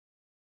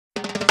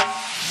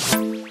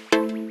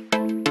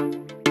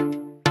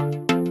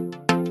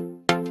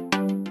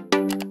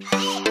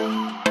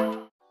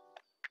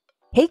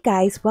Hey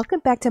guys, welcome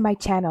back to my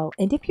channel,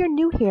 and if you're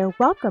new here,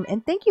 welcome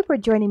and thank you for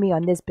joining me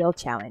on this build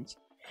challenge.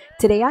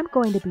 Today I'm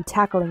going to be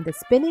tackling the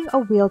spinning a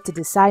wheel to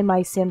decide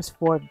my Sims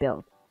 4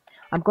 build.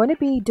 I'm going to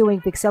be doing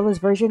Vixella's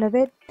version of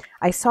it.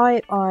 I saw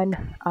it on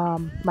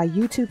my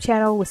YouTube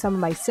channel with some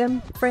of my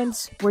Sim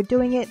friends were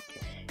doing it.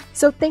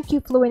 So thank you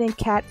Fluent and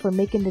Cat for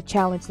making the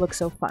challenge look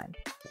so fun.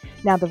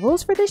 Now the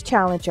rules for this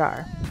challenge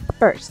are,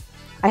 first,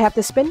 I have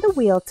to spin the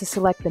wheel to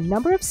select the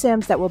number of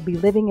Sims that will be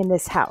living in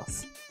this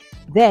house.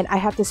 Then I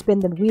have to spin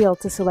the wheel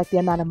to select the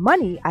amount of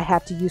money I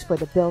have to use for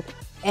the build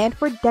and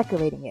for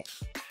decorating it.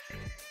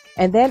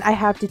 And then I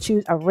have to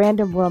choose a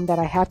random room that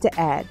I have to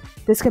add.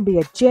 This can be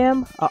a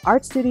gym, an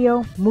art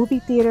studio, movie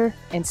theater,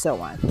 and so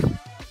on.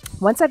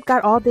 Once I've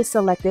got all this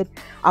selected,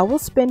 I will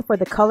spin for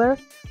the color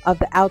of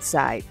the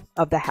outside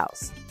of the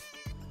house.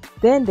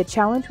 Then the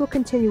challenge will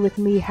continue with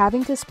me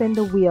having to spin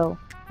the wheel.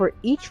 For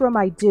each room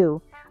I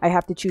do, I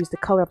have to choose the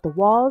color of the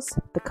walls,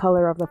 the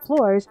color of the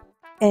floors,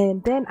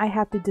 and then I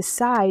have to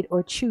decide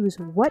or choose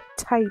what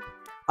type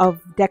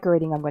of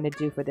decorating I'm going to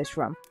do for this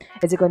room.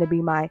 Is it going to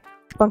be my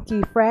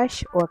funky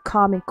fresh or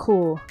calm and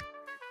cool?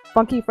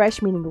 Funky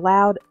fresh meaning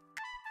loud,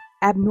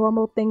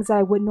 abnormal things that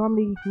I would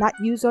normally not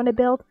use on a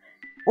build,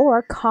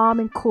 or calm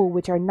and cool,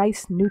 which are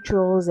nice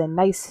neutrals and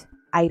nice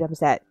items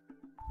that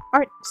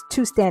aren't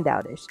too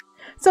standoutish.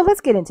 So let's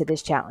get into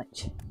this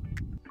challenge.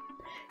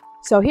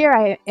 So here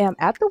I am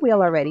at the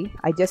wheel already.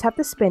 I just have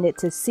to spin it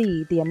to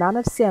see the amount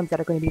of Sims that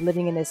are going to be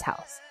living in this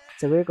house.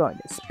 So we're going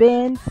to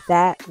spin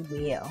that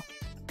wheel.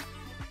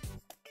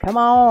 Come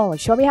on,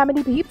 show me how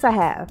many peeps I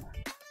have.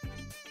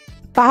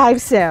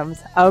 5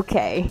 Sims.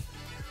 Okay.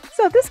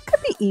 So this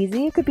could be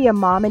easy. It could be a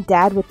mom and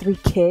dad with 3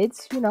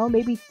 kids. You know,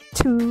 maybe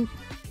 2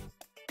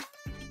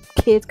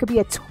 kids. Could be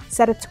a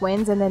set of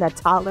twins and then a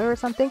toddler or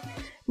something.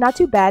 Not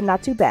too bad,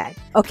 not too bad.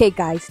 Okay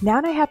guys, now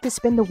I have to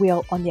spin the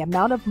wheel on the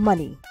amount of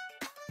money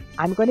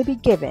I'm going to be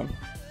given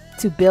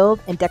to build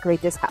and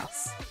decorate this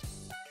house.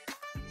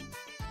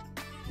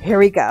 Here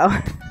we go.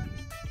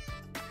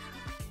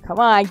 Come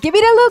on, give me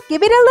the loot,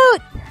 give me the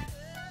loot.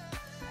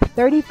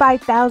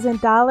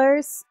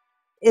 $35,000.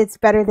 It's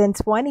better than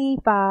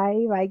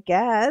 25, I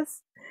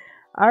guess.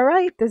 All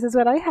right, this is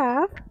what I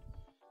have.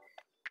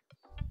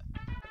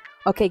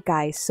 Okay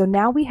guys, so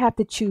now we have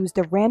to choose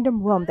the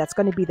random room that's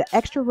going to be the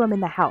extra room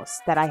in the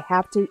house that I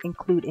have to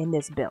include in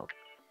this build.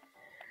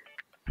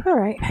 All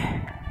right.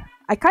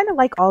 I kind of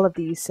like all of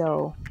these,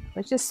 so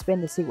let's just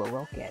spin to see what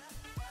we'll get.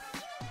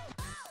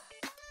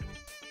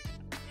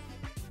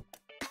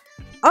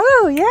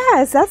 Oh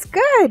yes, that's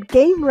good.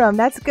 Game room,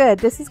 that's good.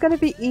 This is going to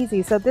be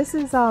easy. So this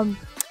is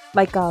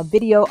like a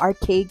video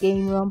arcade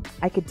game room.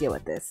 I could deal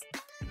with this.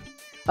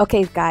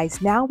 Okay guys,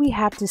 now we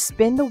have to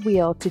spin the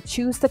wheel to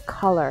choose the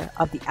color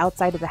of the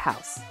outside of the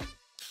house.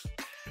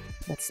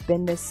 Let's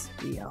spin this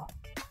wheel.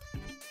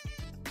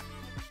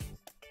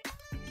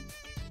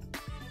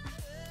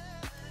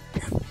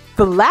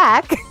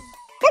 Black?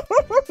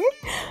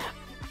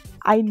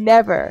 I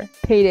never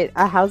painted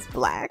a house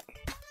black.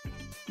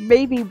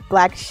 Maybe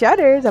black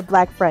shutters, a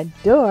black front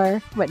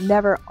door, but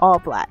never all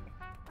black.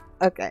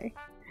 Okay,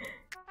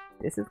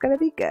 this is gonna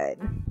be good.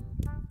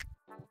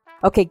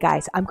 Okay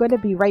guys, I'm gonna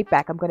be right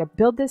back. I'm gonna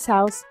build this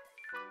house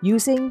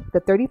using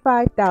the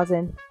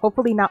 35,000,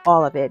 hopefully not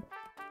all of it.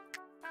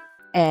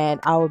 And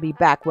I will be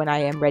back when I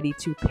am ready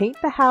to paint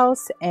the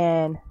house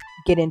and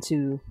get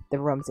into the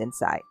rooms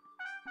inside.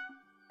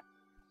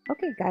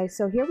 Okay guys,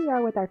 so here we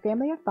are with our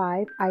family of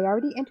 5. I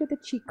already entered the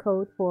cheat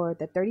code for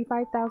the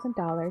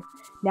 $35,000.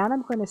 Now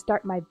I'm going to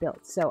start my build,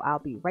 so I'll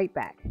be right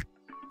back.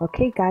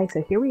 Okay guys,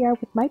 so here we are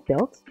with my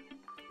build.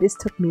 This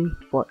took me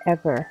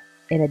forever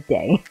in a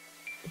day,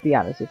 to be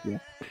honest with you.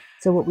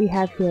 So what we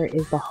have here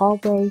is the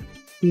hallway,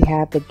 we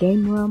have the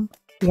game room,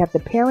 we have the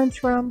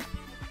parents' room,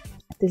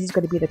 this is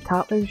going to be the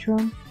toddler's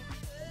room,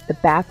 the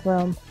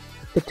bathroom,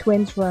 the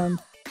twins' room,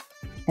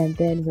 and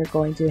then we're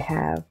going to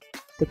have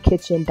the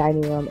kitchen,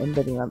 dining room, and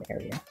living room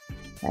area.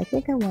 I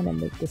think I want to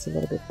make this a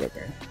little bit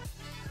bigger.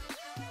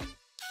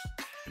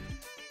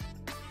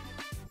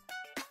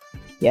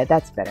 Yeah,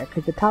 that's better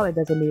because the toddler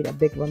doesn't need a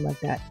big room like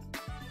that.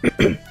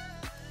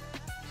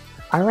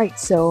 Alright,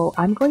 so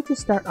I'm going to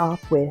start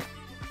off with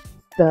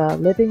the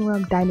living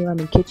room, dining room,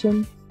 and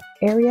kitchen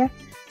area.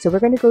 So we're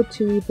going to go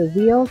to the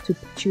wheel to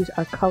choose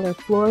our color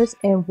floors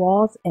and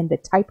walls and the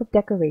type of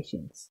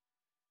decorations.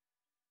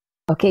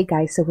 Okay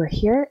guys, so we're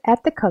here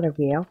at the color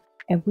wheel.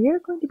 And we are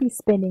going to be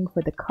spinning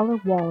for the color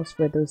walls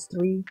for those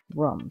 3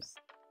 rooms.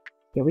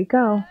 Here we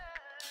go.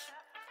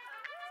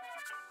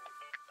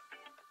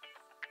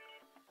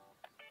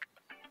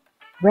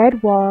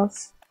 Red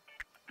walls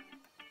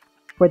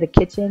for the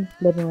kitchen,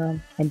 living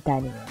room, and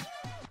dining room.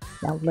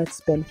 Now let's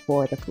spin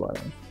for the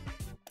flooring.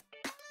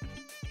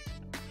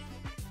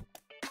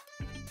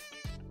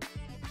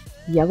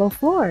 Yellow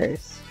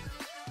floors.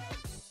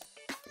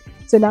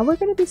 So now we're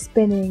going to be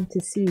spinning to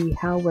see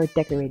how we're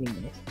decorating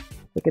this.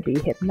 It could be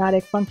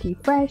Hypnotic Funky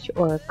Fresh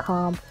or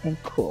Calm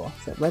and Cool.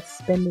 So let's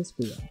spin this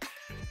wheel.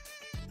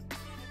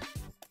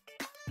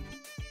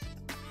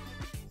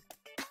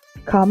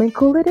 Calm and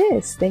cool it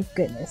is, thank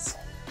goodness.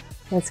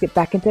 Let's get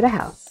back into the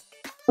house.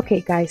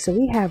 Okay guys, so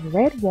we have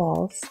red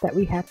walls that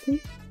we have to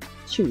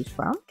choose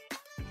from.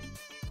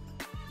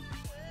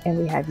 And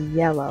we have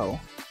yellow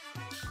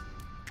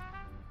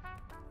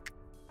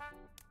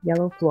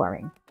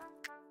flooring.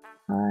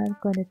 I'm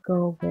going to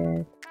go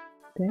with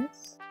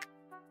this.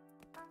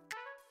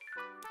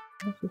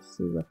 Let's just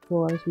see what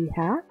floors we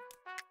have.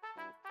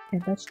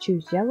 And let's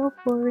choose yellow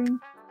flooring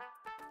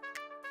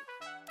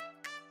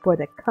for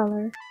the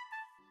color.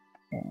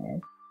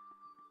 And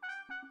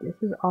this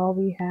is all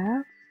we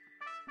have.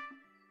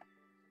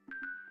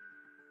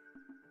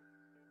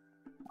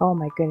 Oh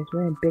my goodness,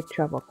 we're in big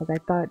trouble because I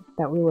thought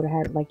that we would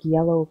have had like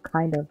yellow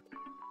kind of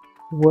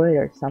wood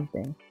or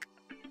something.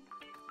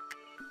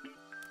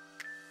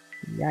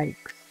 Yikes.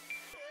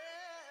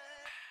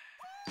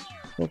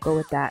 We'll go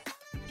with that.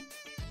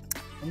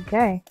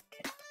 Okay.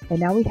 And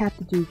now we have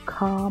to do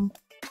calm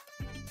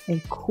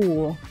and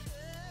cool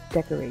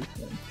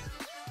decorations.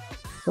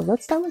 So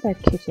let's start with our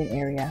kitchen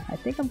area. I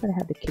think I'm going to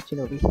have the kitchen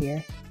over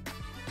here.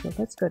 So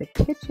let's go to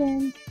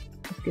kitchen.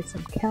 Let's get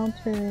some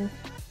counters.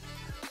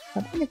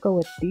 I'm going to go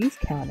with these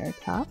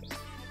countertops.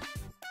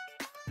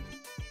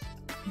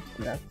 Let's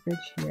do our fridge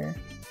here.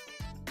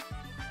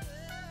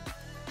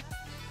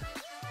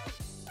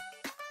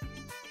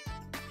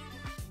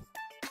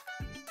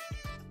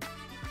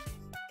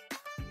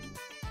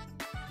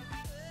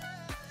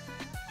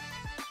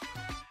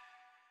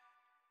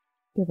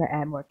 We're going to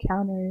add more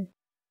counters.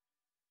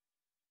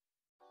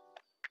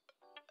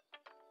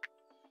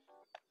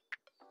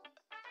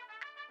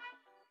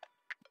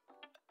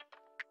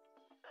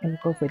 And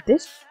we'll go for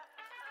this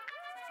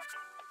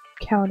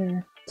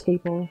counter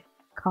table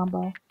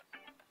combo.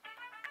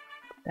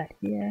 Put that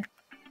here.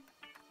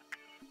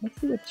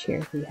 Let's see what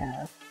chairs we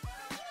have.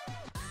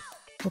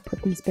 We'll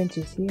put these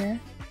benches here.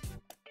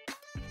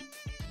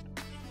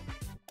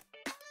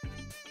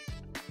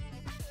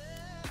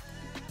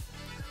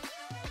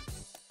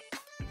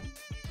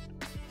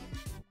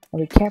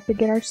 And we can't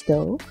forget our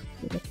stove.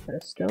 So let's put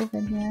a stove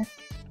in here.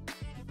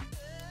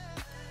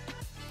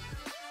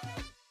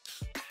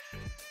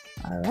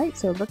 Alright,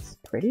 so it looks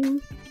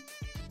pretty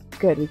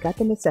good. We got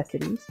the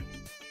necessities.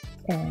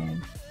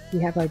 And we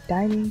have our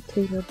dining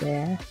table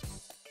there.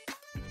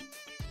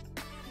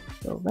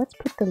 So let's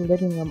put the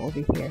living room over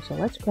here. So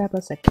let's grab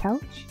us a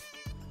couch.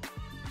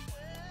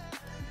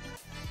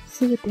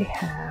 See what they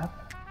have.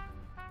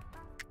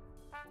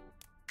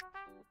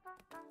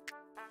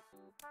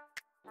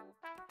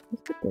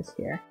 Let's put this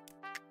here.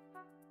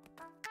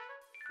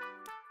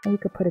 And we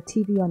could put a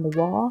TV on the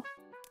wall.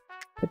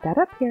 Put that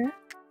up here.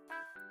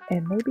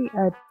 And maybe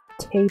a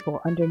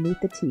table underneath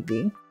the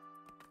TV.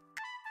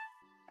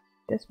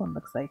 This one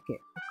looks like it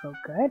will go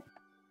good.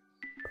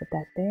 Put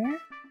that there.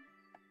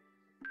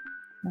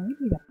 Now we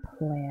need a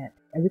plant.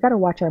 And we gotta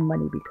watch our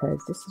money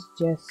because this is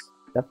just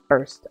the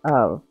first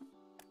of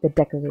the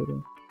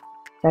decorating.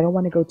 So I don't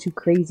want to go too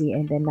crazy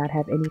and then not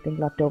have anything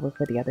left over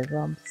for the other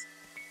rooms.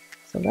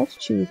 So let's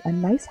choose a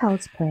nice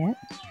house plant.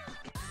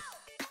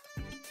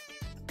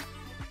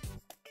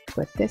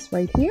 Put this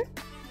right here.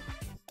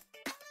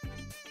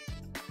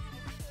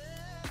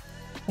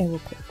 And we'll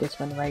put this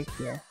one right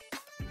here.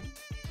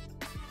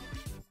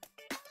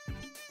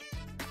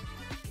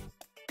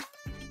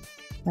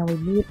 Now we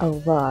need a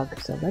rug,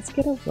 so let's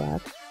get a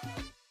rug.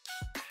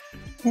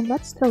 And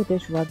let's throw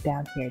this rug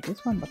down here.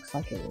 This one looks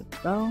like it will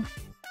go.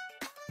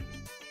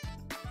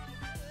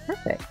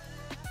 Perfect.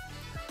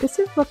 This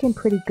is looking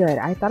pretty good.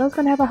 I thought I was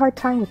going to have a hard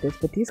time with this,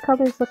 but these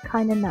colors look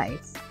kind of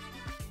nice.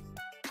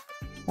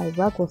 My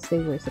rug will stay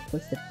where it's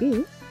supposed to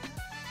be.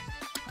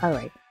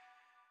 Alright.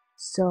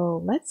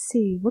 So let's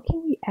see, what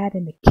can we add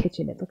in the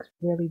kitchen? It looks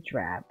really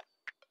drab.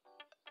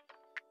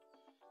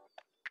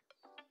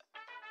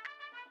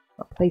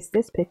 I'll place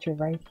this picture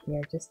right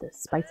here just to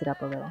spice it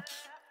up a little.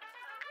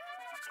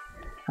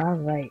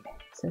 Alright,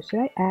 so should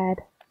I add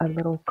a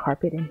little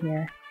carpet in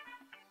here?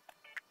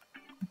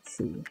 Let's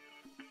see.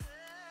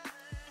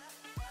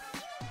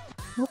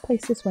 We'll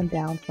place this one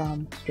down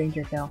from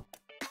Strangerville.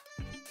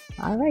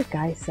 Alright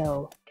guys,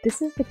 so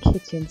this is the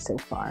kitchen so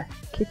far.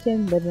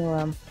 Kitchen, living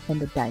room, and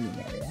the dining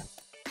area.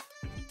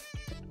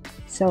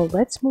 So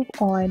let's move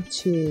on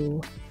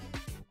to...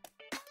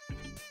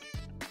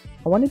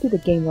 I want to do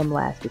the game room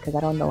last because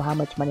I don't know how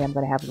much money I'm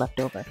going to have left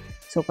over.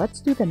 So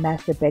let's do the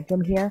master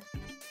bedroom here.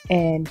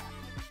 And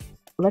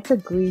let's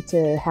agree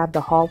to have the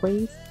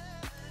hallways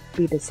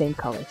be the same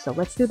color. So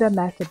let's do the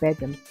master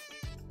bedroom.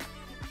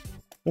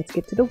 Let's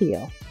get to the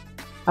wheel.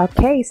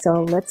 Okay,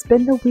 so let's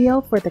spin the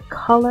wheel for the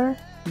color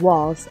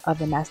walls of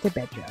the master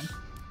bedroom.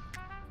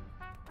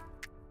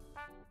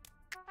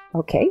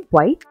 Okay,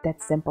 white,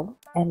 that's simple.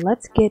 And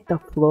let's get the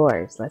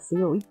floors. Let's see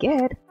what we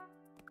get.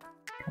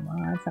 Come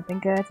on, something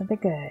good, something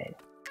good.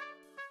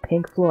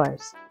 Pink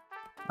floors.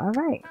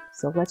 Alright,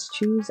 so let's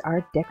choose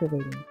our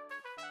decorating.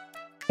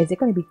 Is it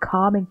going to be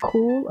calm and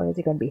cool, or is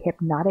it going to be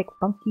hypnotic,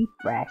 funky,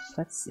 fresh?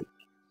 Let's see.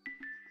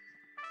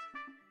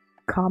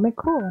 Calm and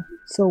cool.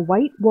 So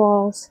white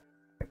walls,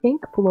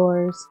 pink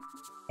floors,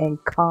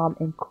 and calm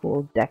and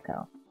cool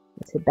deco.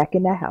 Let's head back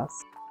in that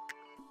house.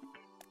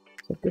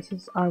 So this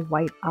is our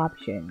white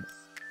options.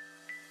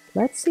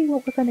 Let's see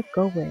what we're gonna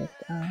go with.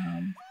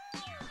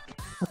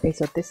 Okay,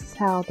 so this is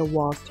how the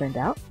walls turned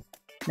out.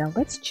 Now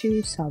let's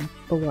choose some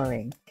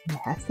flooring. It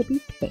has to be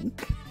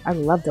pink. I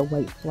love the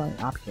white flooring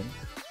options.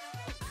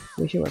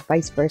 Wish it were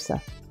vice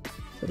versa.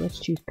 So let's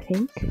choose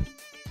pink.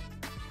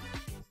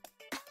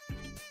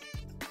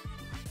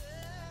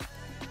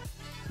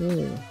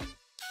 Ooh.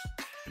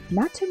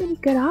 Not too many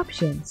good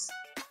options.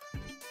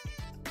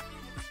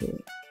 Let's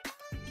see.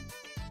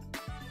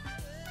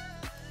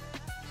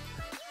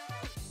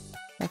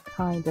 That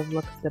kind of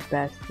looks the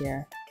best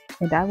here.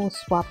 And I will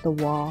swap the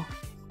wall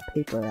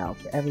paper out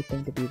for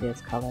everything to be this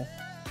color.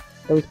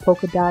 Those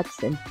polka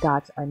dots and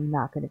dots are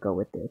not going to go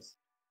with this.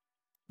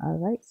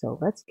 Alright, so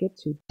let's get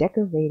to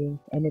decorating,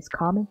 and it's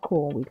calm and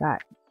cool we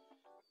got.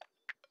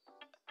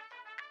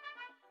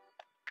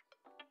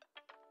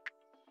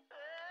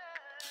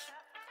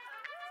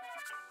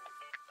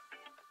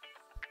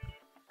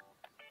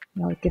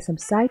 Now let's get some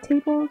side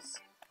tables.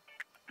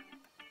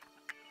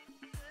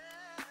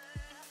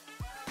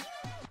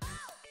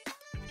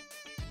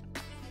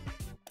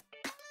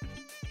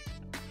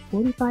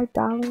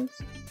 $45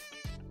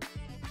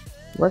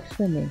 works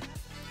for me.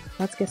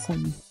 Let's get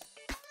some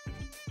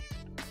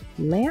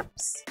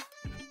lamps.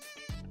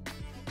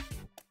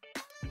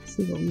 Let's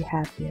see what we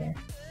have here.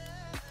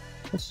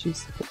 Let's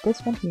put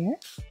this one here,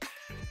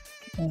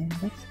 and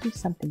let's do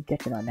something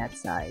different on that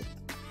side.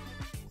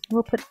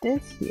 We'll put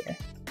this here.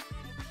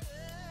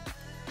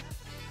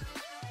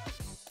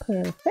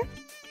 Perfect.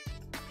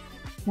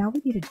 Now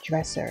we need a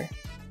dresser.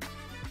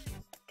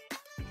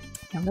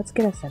 Now let's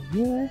get us a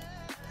mirror.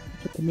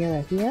 Put the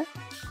mirror here.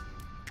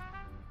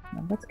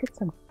 Now let's get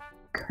some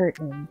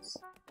curtains.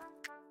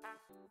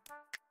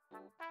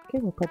 Okay,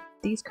 we'll put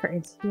these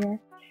curtains here,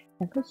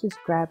 and let's just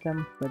grab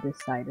them for this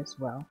side as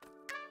well.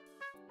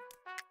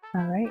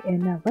 Alright,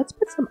 and now let's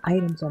put some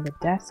items on the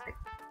desk.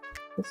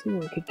 Let's see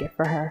what we could get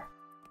for her.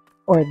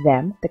 Or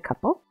them, the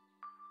couple.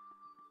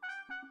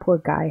 Poor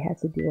guy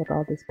has to deal with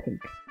all this pink.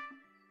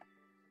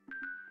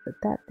 Put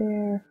that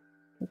there.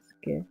 Let's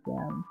give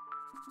them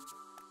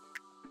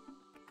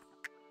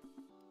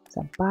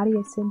some body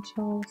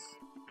essentials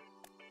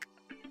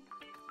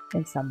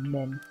and some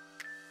men.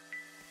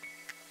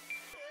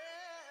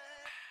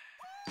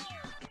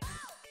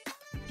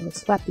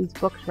 Let's slap these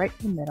books right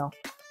in the middle.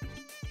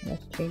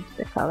 Let's change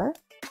the color.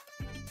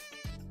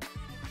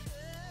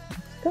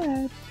 Looks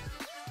good.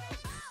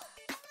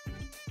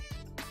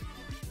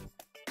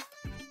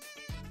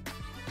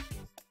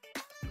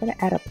 I'm gonna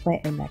add a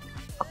plant in that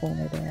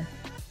corner there.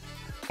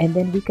 And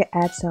then we could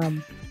add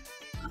some,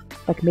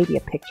 like maybe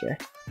a picture.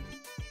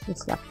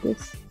 Just slap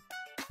this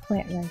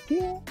plant right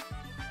here.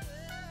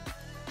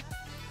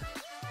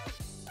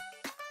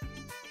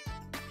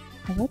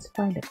 And let's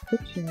find a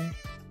picture.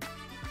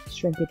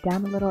 Shrink it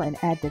down a little and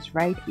add this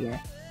right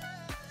here.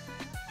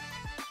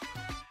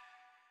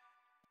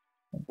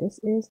 And this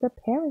is the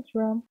parents'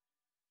 room.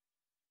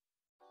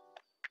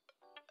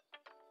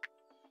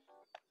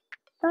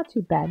 Not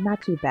too bad,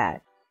 not too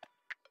bad.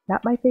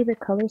 Not my favorite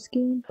color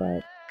scheme,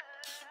 but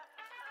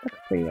looks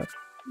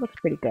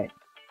pretty good.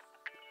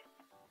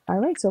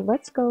 Alright, so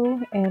let's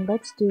go and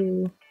let's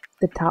do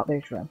the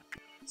toddler's room.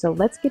 So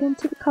let's get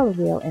into the color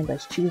wheel and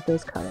let's choose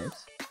those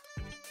colors.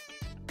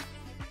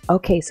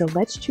 Okay, so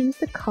let's choose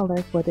the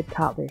color for the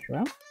toddler's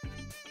room.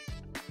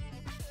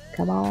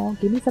 Come on,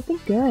 give me something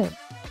good.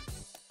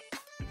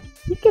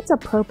 He gets a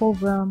purple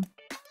room.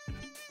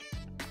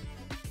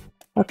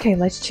 Okay,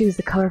 let's choose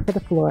the color for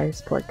the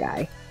floors, poor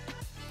guy.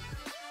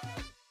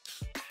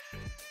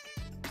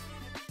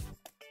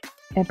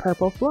 And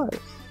purple floors.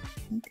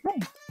 Okay.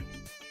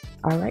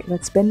 Alright,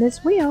 let's spin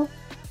this wheel.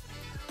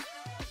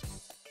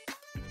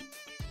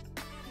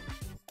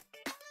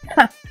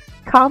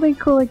 Calm and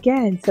cool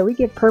again. So we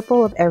get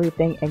purple of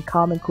everything and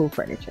calm and cool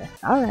furniture.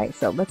 Alright,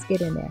 so let's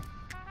get in there.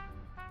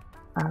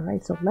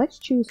 Alright, so let's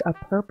choose a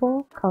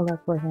purple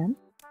color for him.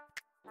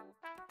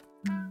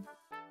 I'm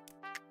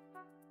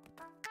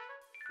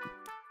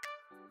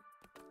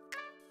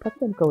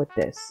gonna go with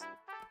this.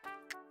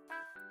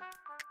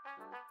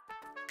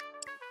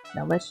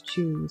 Now let's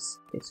choose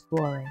his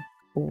flooring.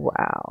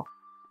 Wow.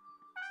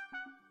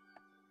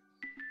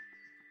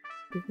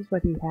 This is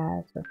what he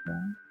has for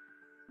flooring.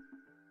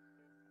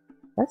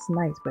 That's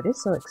nice, but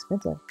it's so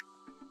expensive.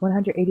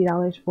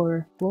 $180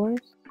 for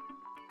floors?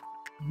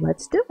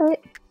 Let's do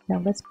it.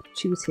 Now let's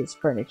choose his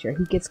furniture.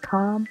 He gets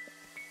calm,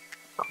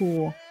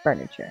 cool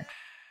furniture.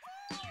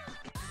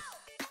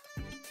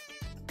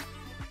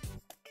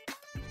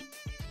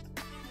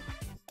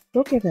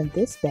 We'll give him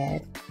this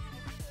bed.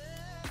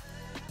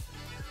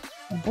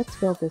 And let's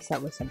fill this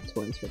up with some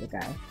toys for the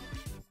guy.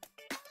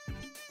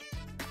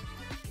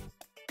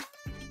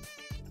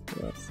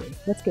 Let's see.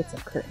 Let's get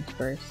some curtains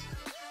first.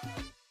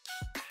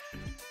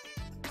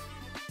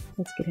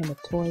 Let's get him a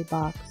toy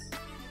box,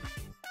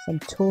 some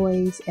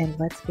toys, and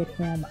let's get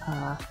him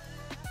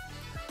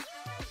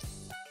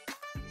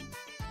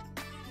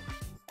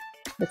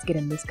let's get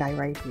him this guy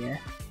right here.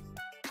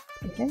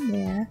 Put him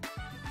there.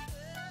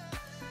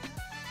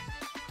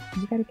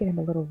 We gotta get him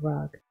a little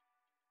rug.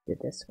 Do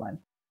this one.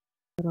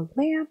 Little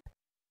lamp.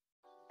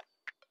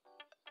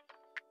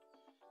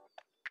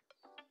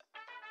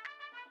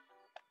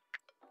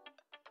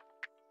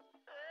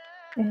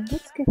 And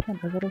let's give him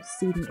a little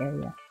seating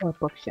area or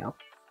bookshelf.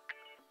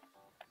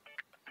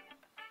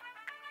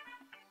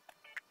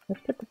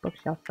 Let's put the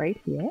bookshelf right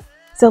here.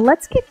 So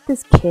let's get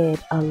this kid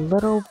a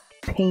little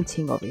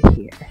painting over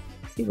here.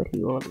 See what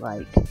he would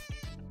like.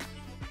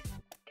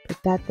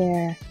 Put that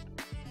there.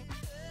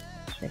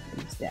 Shrink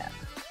these down.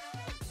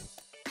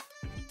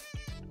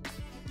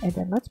 And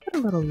then let's put a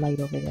little light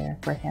over there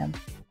for him.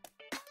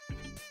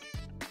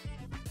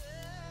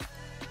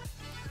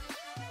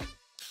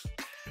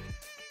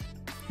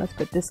 Let's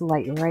put this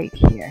light right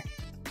here.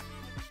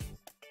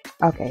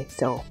 Okay,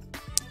 so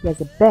he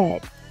has a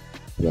bed.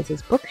 He has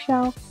his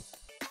bookshelf.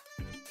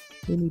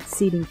 We need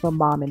seating for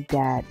mom and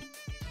dad.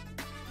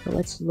 So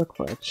let's look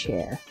for a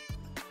chair.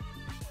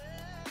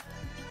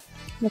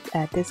 Let's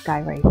add this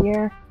guy right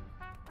here.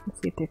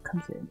 Let's see if there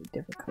comes in a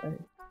different color.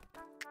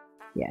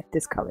 Yeah,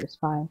 this color is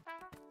fine.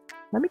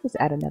 Let me just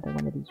add another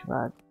one of these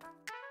rugs.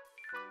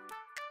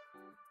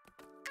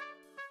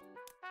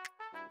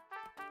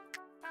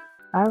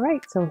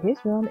 Alright, so his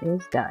room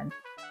is done.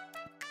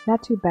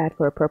 Not too bad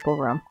for a purple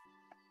room.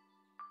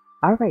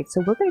 Alright,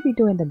 so we're going to be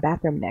doing the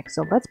bathroom next,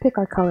 so let's pick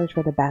our colors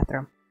for the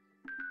bathroom.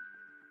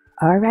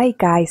 Alright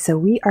guys, so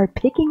we are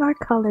picking our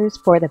colors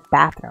for the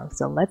bathroom,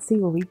 so let's see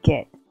what we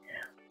get.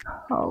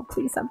 Oh,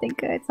 please something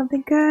good,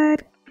 something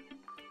good.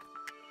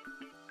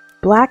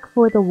 Black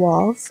for the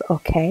walls,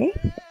 okay,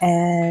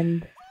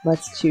 and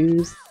let's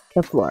choose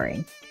the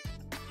flooring.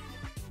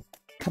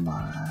 Come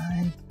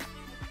on.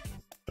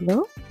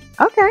 Blue?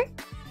 Okay.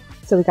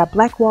 So we got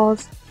black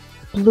walls,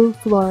 blue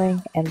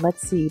flooring, and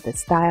let's see the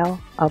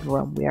style of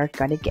room we are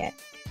gonna get.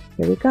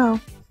 Here we go.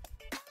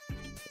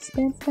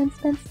 Spin, spin,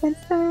 spin, spin,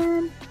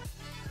 spin.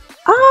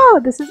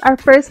 Oh, this is our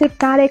first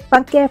Hypnotic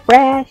Funky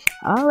Fresh.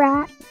 All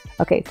right.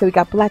 Okay, so we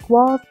got black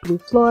walls, blue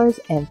floors,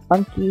 and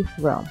funky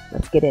room.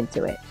 Let's get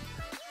into it.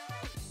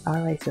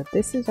 All right, so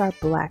this is our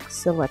black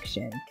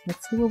selection.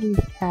 Let's see what we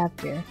have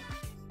here.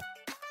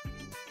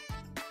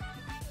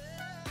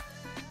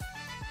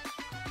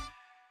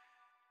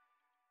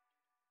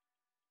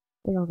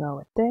 We'll go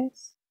with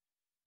this.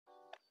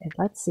 And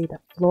let's see the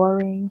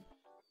flooring.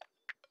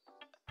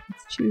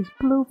 Let's choose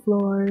blue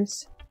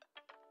floors.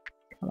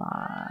 Come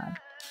on.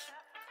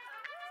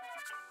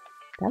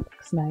 That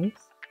looks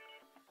nice.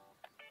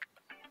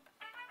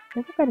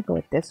 Then we're going to go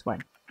with this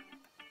one.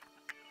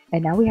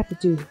 And now we have to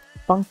do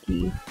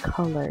funky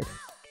colored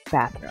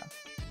bathroom.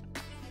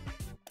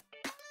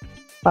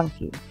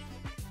 Funky.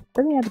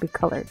 Doesn't have to be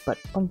colored, but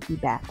funky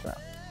bathroom.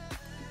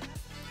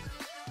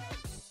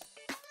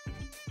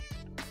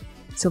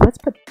 So let's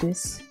put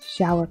this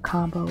shower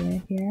combo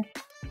in here.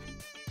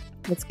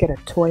 Let's get a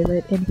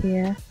toilet in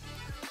here.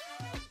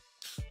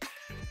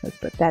 Let's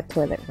put that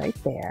toilet right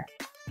there.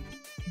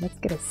 Let's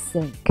get a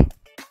sink.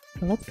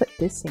 So let's put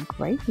this sink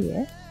right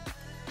here.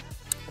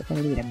 We're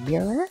going to need a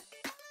mirror.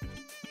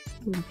 Let's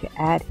see what we can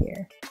add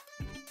here.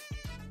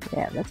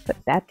 Yeah, let's put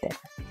that there.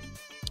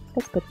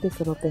 Let's put this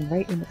little thing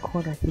right in the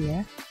corner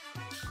here.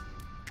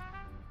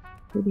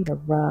 We need a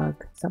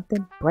rug.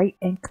 Something bright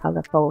and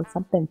colorful.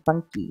 Something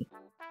funky.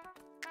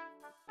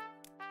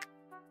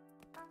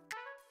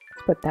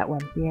 Let's put that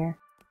one here.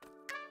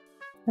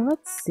 And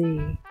let's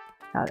see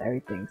how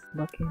everything's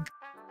looking.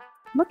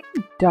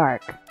 Looking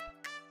dark.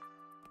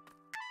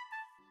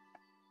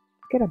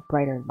 Get a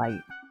brighter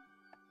light.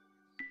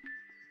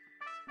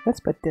 Let's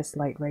put this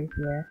light right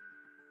here.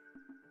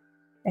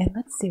 And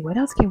let's see, what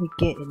else can we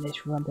get in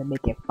this room to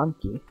make it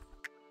funky?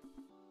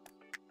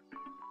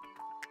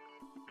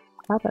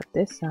 How about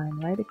this sign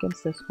right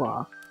against this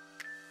wall?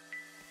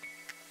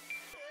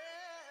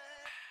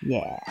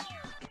 Yeah.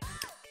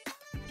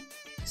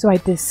 So I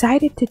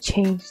decided to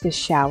change the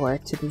shower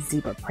to the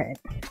zebra print.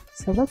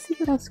 So let's see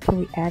what else can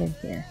we add in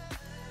here.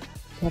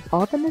 We have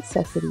all the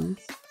necessities.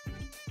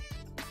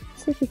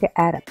 Let's see if we could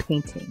add a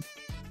painting.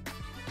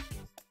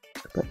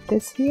 Put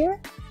this here.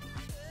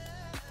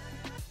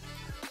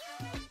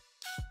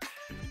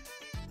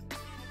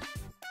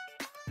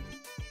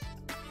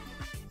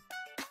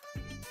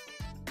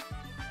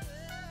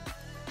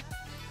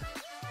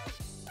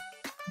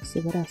 Let's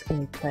see what else can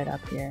we put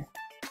up here.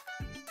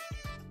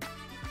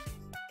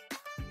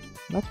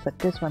 Let's put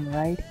this one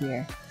right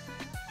here.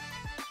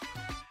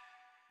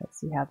 Let's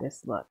see how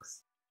this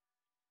looks.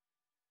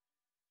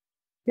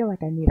 I feel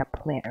like I need a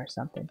plant or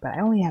something, but I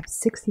only have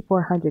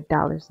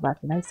 $6,400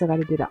 left, and I still got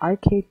to do the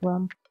arcade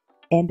room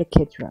and the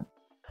kids room.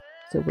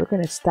 So we're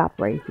going to stop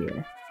right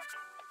here.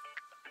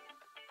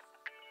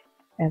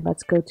 And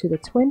let's go to the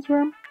twins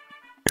room,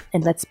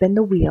 and let's spin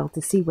the wheel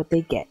to see what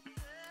they get.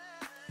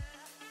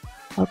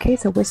 Okay,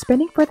 so we're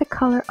spinning for the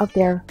color of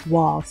their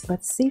walls.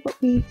 Let's see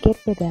what we get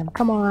for them.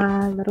 Come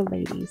on, little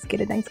ladies, get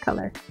a nice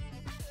color.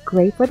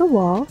 Gray for the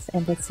walls,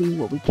 and let's see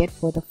what we get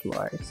for the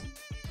floors.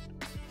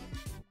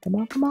 Come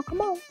on, come on,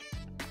 come on.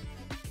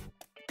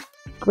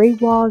 Gray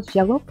walls,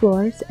 yellow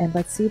floors, and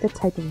let's see the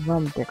type of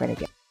room they're going to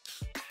get.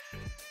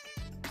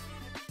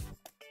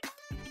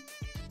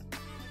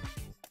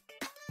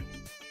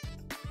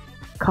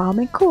 calm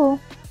and cool.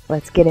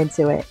 Let's get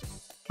into it.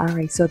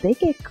 Alright, so they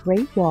get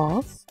gray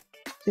walls,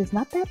 which is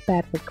not that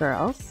bad for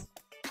girls.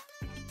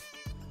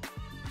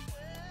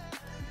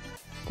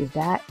 Do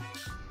that.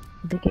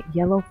 They get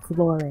yellow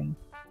flooring.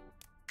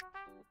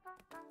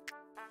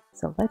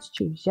 So let's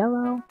choose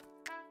yellow.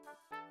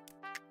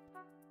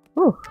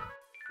 Ooh,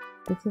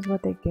 this is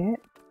what they get.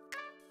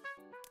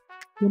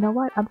 You know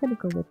what? I'm gonna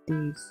go with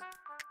these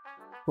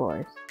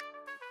floors.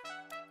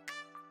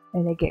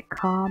 And they get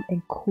calm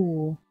and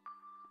cool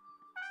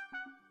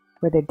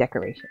for their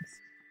decorations.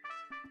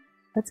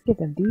 Let's give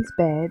them these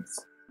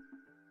beds.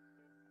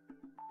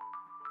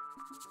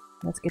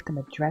 Let's get them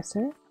a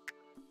dresser.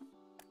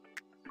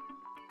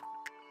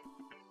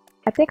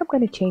 I think I'm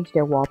going to change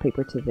their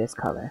wallpaper to this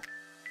color.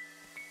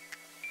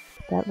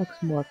 That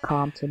looks more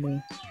calm to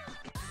me.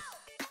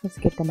 Let's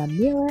get them a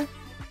mirror.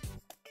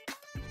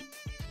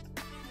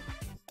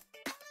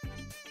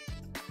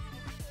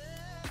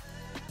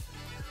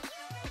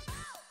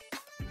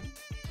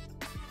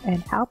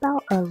 And how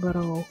about a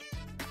little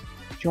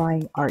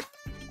drawing art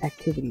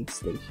activity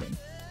station?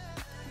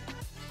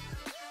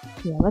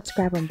 Yeah, let's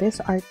grab them this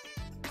art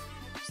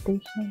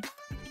station.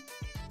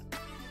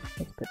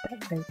 Let's put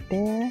that right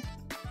there.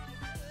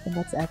 And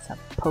let's add some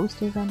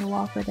posters on the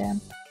wall for them.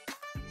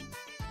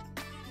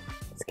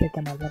 Let's give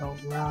them a little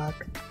rug.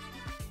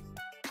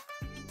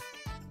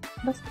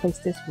 Let's place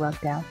this rug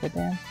down for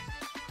them.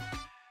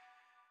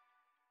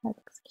 That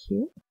looks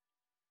cute.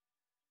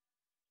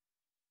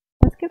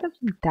 Let's give them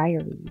some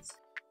diaries.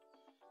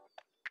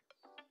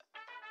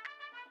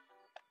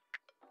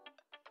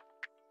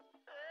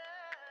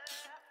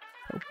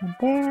 Put one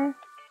there.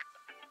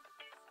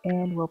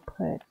 And we'll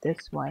put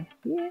this one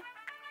here.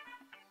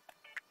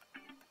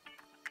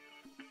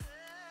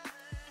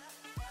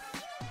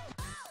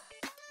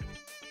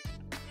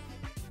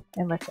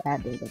 And let's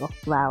add a little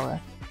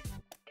flower.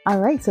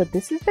 Alright, so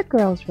this is the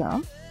girls'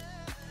 room.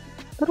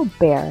 Little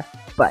bare,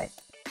 but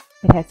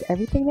it has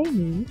everything they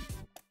need.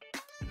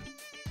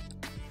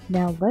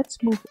 Now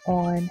let's move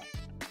on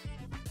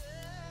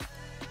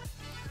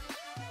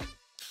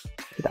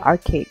to the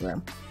arcade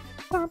room.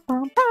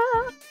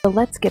 So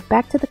let's get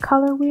back to the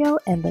color wheel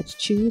and let's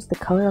choose the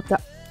color of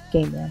the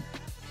game room.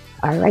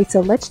 Alright,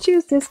 so let's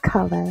choose this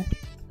color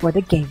for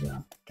the game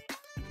room.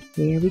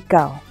 Here we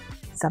go.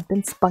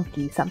 Something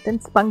spunky, something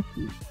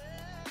spunky.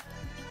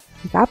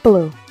 We got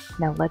blue.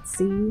 Now let's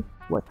see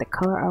what the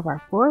color of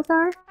our floors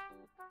are.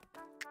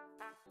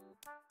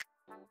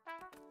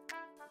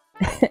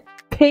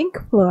 Pink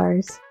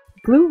floors,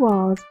 blue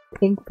walls,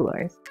 pink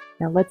floors.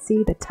 Now let's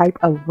see the type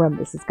of room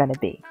this is going to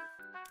be.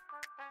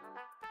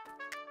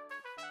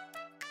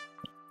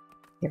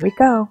 Here we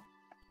go.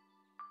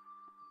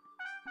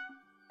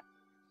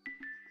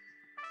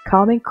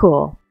 Calm and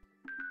cool.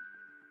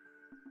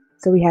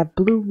 So we have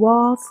blue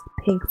walls,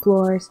 pink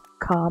floors,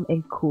 calm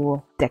and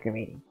cool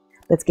decorating.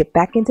 Let's get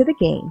back into the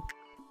game.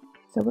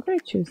 So we're going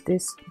to choose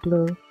this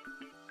blue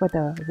for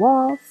the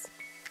walls.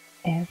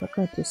 And we're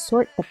going to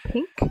sort the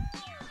pink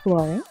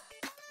flooring.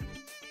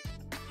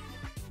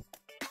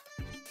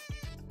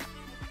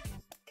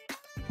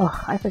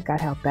 Oh, I forgot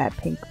how bad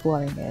pink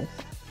flooring is.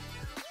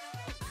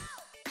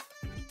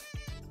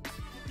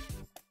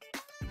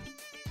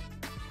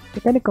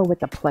 We're going to go with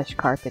the plush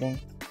carpeting.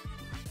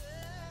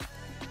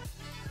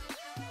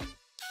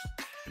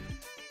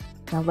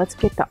 Now let's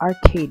get the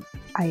arcade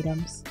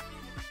items.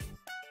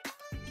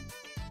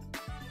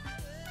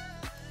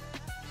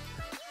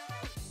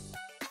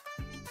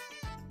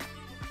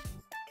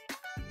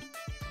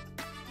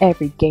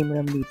 Every game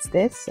room needs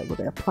this, so we're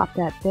going to plop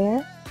that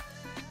there.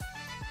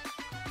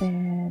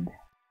 And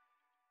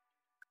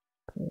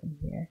put it in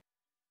here.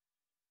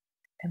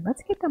 And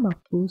let's get them a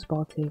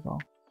foosball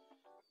table.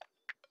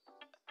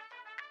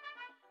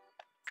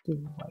 Let's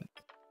do white.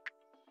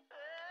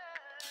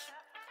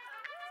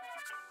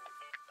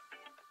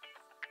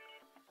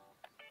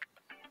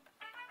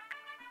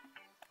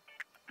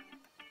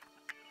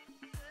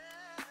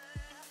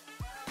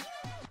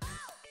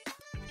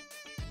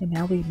 And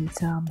now we need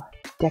some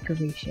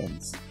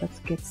decorations. Let's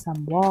get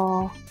some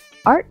wall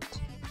art.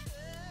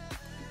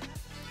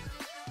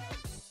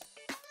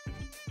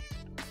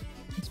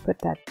 Let's put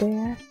that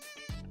there.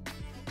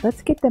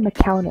 Let's get them a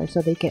counter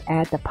so they can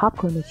add the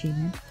popcorn machine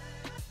in.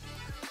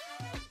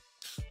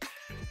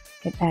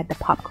 And add the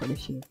popcorn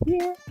machine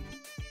here.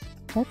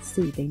 Let's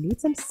see, they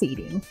need some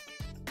seating.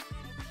 I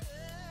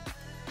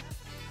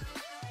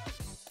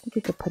think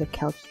we could put a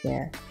couch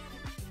there.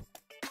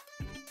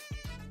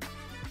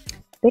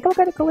 I think I'm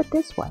going to go with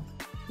this one.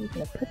 We're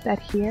going to put that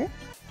here.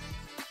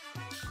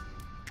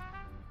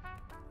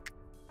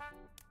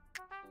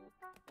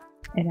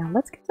 And now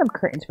let's get some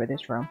curtains for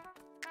this room.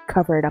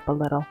 Cover it up a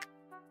little.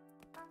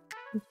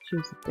 Let's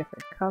choose a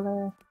different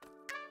color.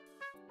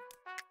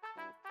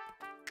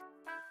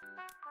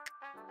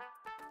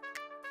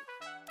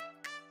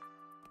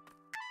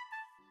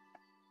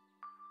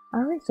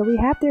 Alright, so we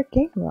have their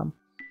game room.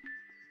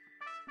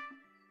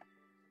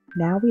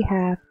 Now we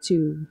have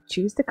to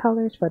choose the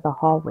colors for the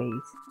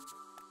hallways.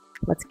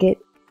 Let's get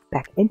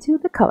back into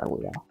the color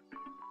wheel.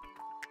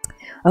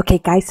 Okay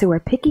guys, so we're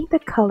picking the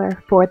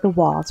color for the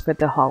walls for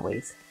the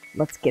hallways.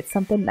 Let's get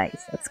something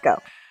nice. Let's go.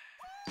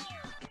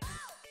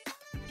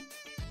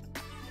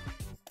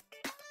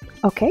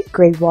 Okay,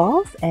 gray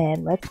walls,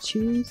 and let's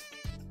choose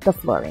the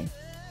flooring.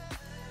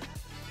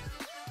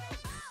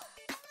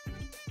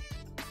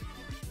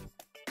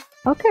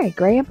 Okay,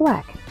 gray and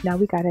black. Now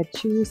we gotta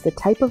choose the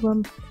type of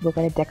room we're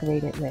gonna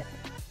decorate it with.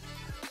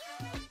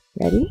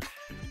 Ready?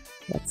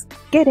 Let's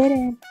get it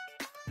in.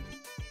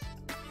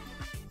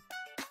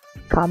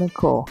 Calm and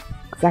cool.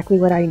 Exactly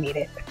what I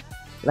needed.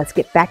 Let's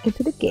get back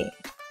into the game.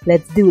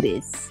 Let's do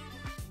this.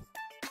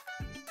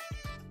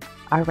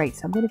 Alright,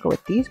 so I'm gonna go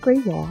with these gray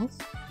walls.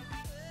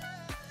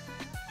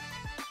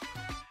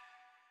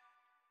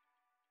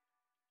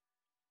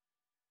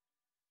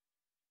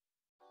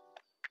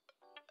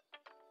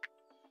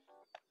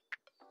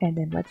 And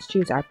then let's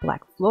choose our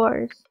black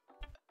floors.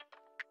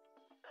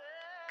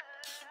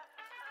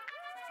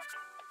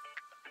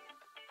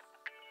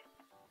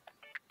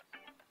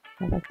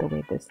 I like the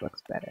way this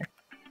looks better.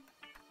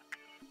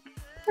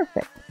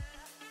 Perfect.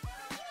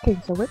 Okay,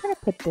 so we're going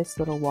to put this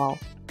little wall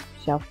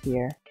shelf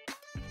here.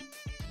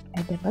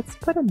 And then let's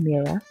put a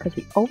mirror, because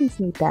we always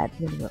need that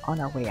when we're on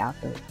our way out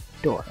the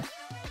door.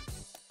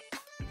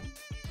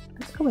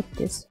 Let's go with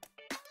this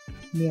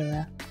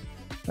mirror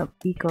from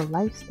Eco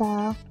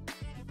Lifestyle.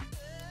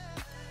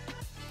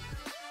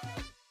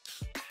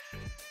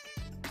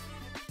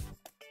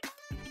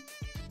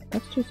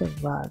 Let's choose a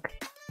rug.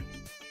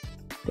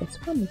 This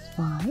one is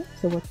fine,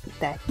 so we'll put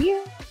that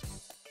here.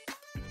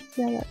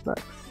 See how that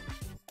looks.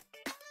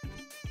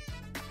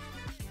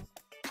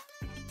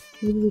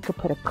 Maybe we could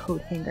put a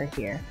coat hanger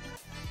here.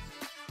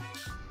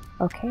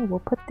 Okay, we'll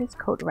put this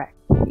coat rack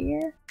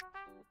here.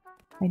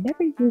 I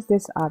never use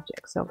this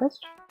object, so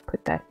let's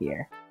put that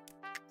here.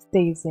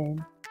 Stays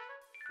in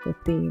the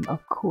theme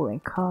of cool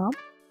and calm.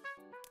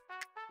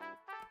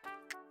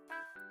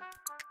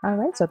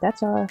 Alright, so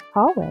that's our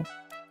hallway.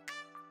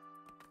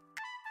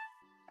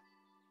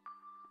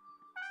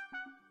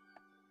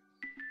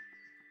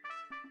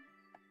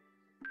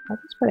 I'll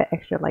just put an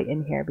extra light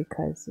in here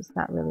because there's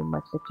not really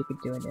much that you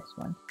could do in this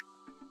one.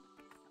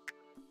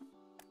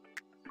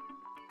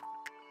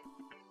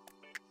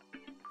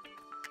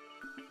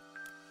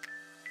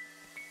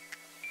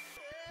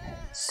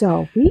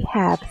 So we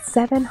have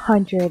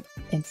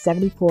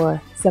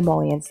 774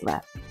 simoleons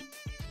left.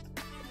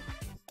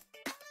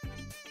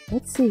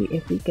 Let's see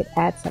if we could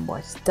add some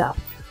more stuff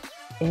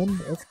in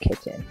this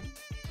kitchen,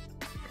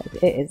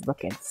 because it is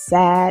looking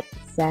sad,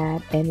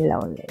 sad and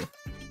lonely.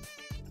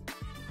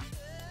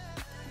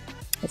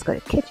 Let's go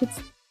to kitchen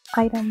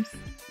items.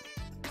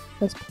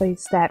 Let's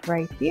place that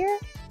right here.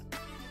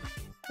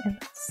 And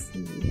let's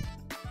see.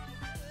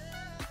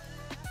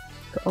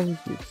 Could always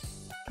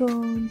use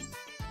spoons.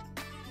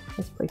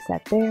 Let's place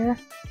that there.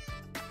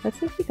 Let's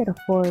see if we could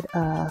afford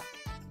a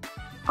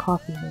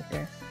coffee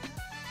maker.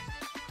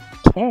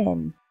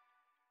 Can.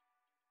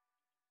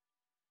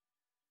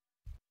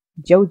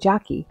 Joe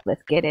Jockey.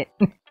 Let's get it.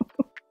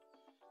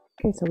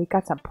 Okay, so we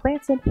got some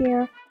plants in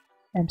here.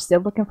 I'm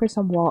still looking for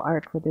some wall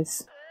art for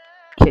this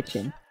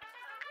kitchen.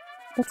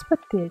 Let's put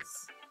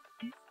this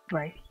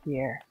right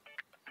here.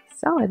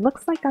 So it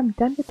looks like I'm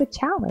done with the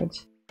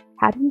challenge.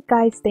 How do you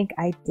guys think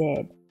I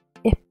did?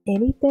 If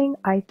anything,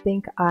 I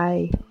think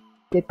I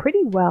did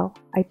pretty well.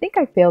 I think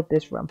I failed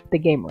this room, the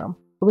game room.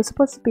 It was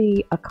supposed to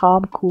be a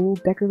calm, cool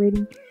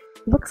decorating.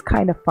 It looks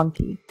kind of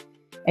funky.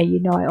 And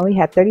you know, I only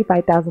had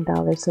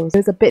 $35,000, so it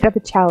was a bit of a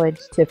challenge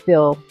to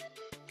fill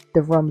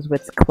the rooms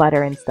with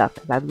clutter and stuff,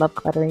 because I love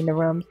cluttering the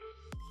rooms.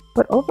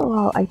 But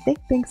overall, I think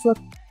things look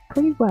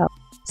pretty well.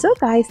 So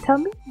guys, tell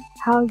me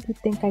how you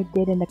think I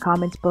did in the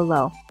comments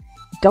below.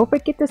 Don't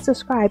forget to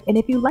subscribe, and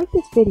if you like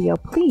this video,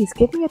 please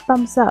give me a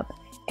thumbs up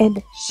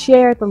and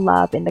share the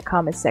love in the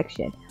comment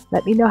section.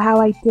 Let me know how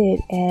I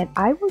did, and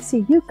I will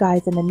see you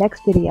guys in the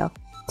next video.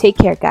 Take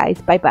care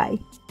guys. Bye bye.